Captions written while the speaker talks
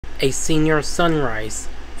a senior sunrise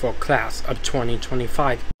for class of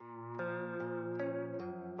 2025.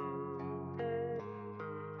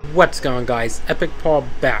 What's going on, guys? Epic Paul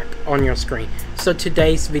back on your screen. So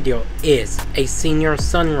today's video is a senior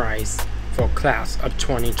sunrise for class of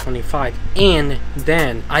 2025, and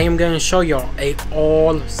then I am going to show y'all a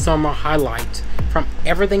all summer highlight from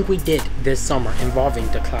everything we did this summer involving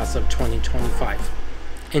the class of 2025.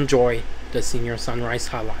 Enjoy the senior sunrise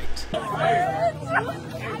highlight.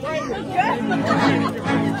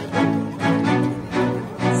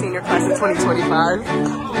 Senior class of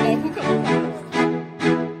 2025.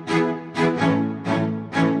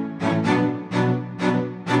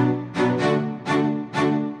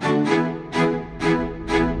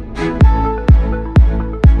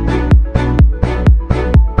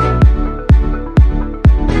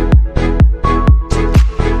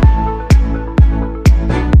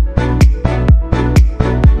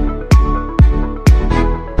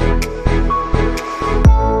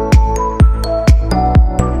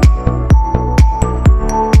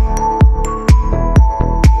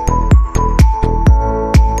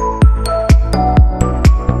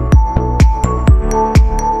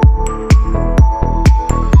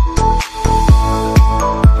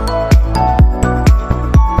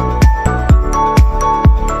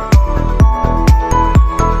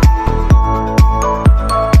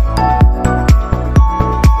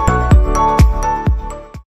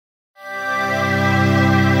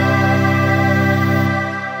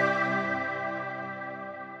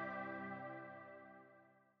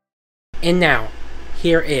 And now,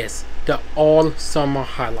 here is the all summer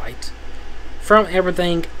highlight from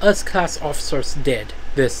everything us class officers did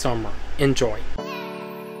this summer. Enjoy.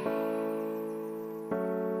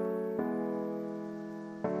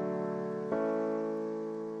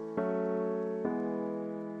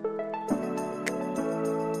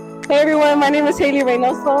 Hey everyone, my name is Haley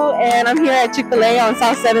Reynoso and I'm here at Chick-fil-A on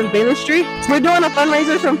South 7th Baylor Street. We're doing a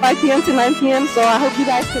fundraiser from 5 p.m. to 9 p.m. so I hope you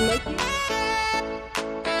guys can make it.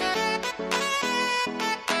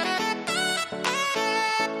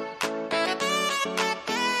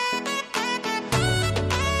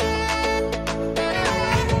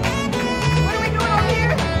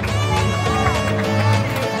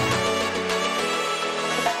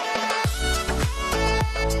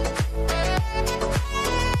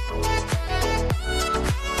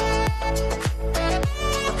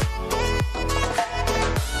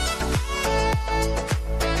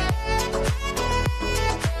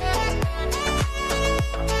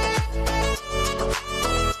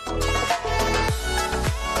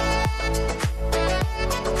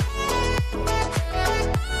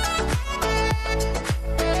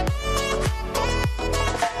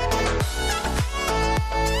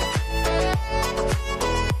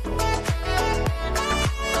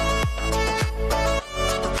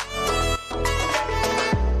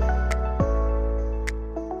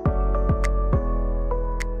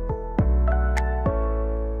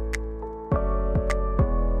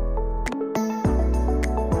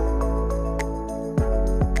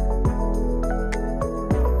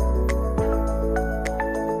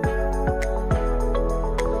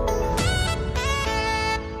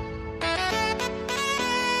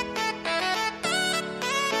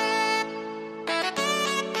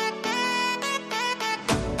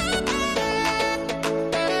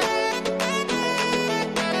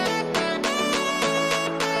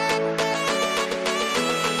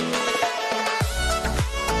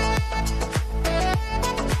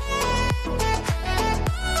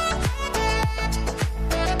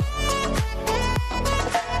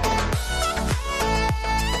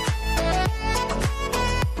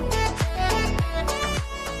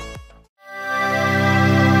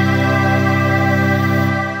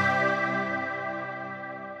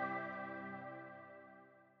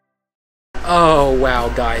 Oh wow,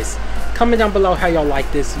 guys, comment down below how y'all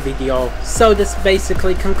like this video. So this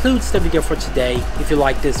basically concludes the video for today. If you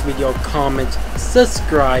like this video, comment,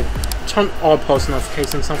 subscribe, turn all post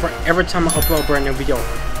notifications on for every time I upload a brand new video.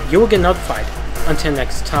 You will get notified. Until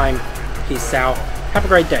next time, peace out, have a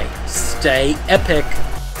great day, stay epic.